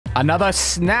Another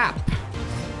snap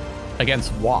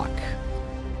against Walk.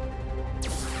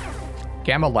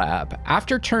 Gamma Lab.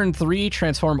 After turn 3,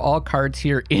 transform all cards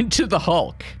here into the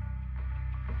Hulk.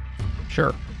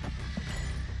 Sure.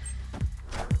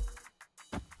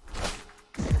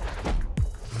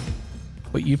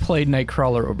 But you played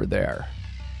Nightcrawler over there.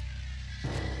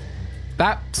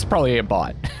 That's probably a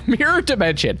bot. Mirror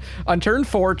Dimension. On turn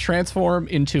 4, transform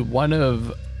into one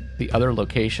of the other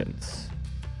locations.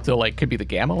 So, like, could be the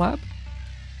Gamma Lab?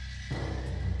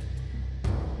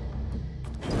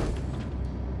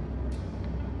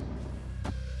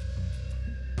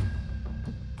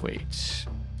 Wait.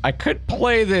 I could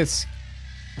play this.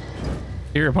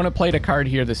 Your opponent played a card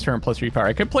here this turn, plus 3 power.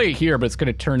 I could play it here, but it's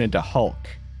going to turn into Hulk.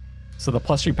 So the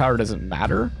plus 3 power doesn't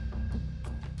matter.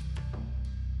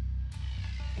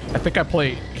 I think I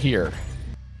play here.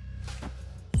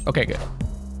 Okay, good.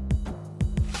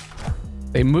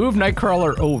 They move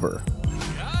Nightcrawler over.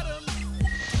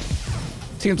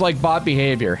 Seems like bot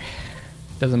behavior.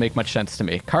 Doesn't make much sense to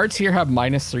me. Cards here have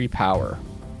 -3 power.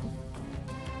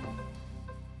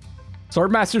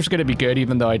 Swordmaster's gonna be good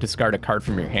even though I discard a card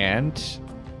from your hand.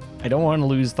 I don't want to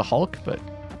lose the Hulk, but...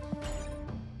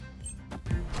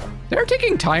 They're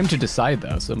taking time to decide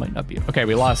though, so it might not be... Okay,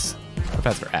 we lost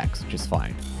Professor X, which is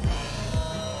fine.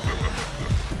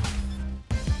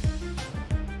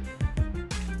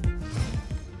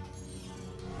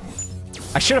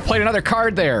 I should have played another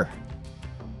card there.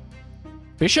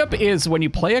 Bishop is when you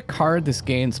play a card, this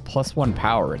gains +1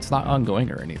 power. It's not ongoing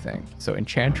or anything. So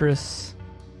Enchantress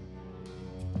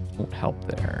won't help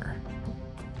there.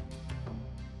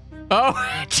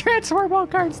 Oh, transform all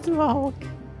cards to the Hulk.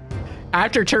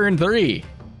 After turn 3.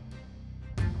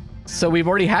 So we've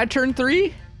already had turn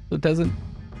 3? So it doesn't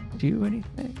do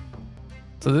anything.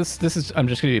 So this is, I'm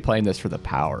just gonna be playing this for the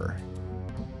power.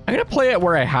 I'm gonna play it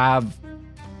where I have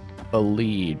a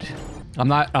lead. I'm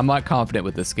not confident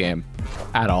with this game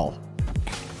at all. I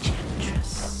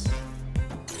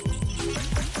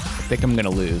think I'm gonna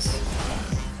lose.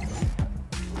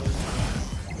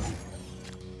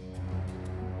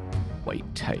 White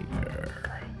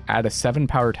Tiger. Add a 7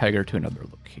 power tiger to another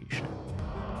location.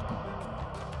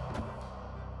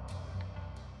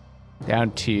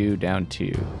 Down 2, down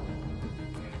 2.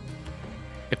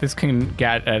 If this can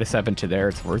get at a 7 to there,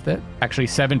 it's worth it. Actually,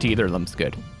 7 to either of them's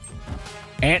good.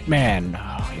 Ant-Man.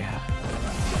 Oh, yeah.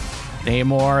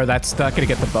 Namor, that's not gonna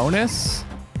get the bonus.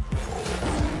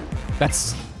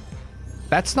 That's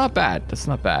not bad. That's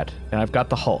not bad. And I've got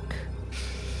the Hulk.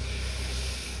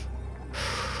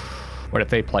 What if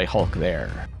they play Hulk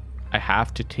there? I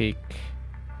have to take...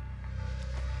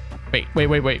 Wait.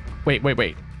 They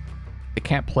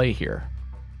can't play here.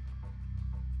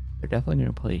 They're definitely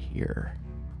gonna play here.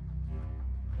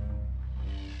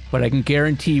 But I can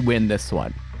guarantee win this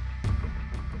one.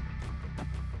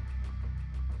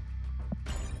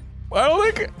 I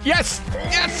don't think... Yes!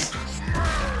 Yes!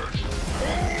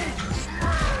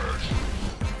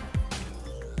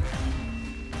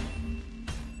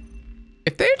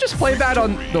 If they had just played that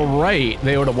on the right,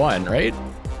 they would have won, right?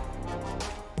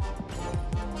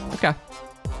 Okay.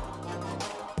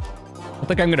 I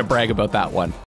think I'm going to brag about that one.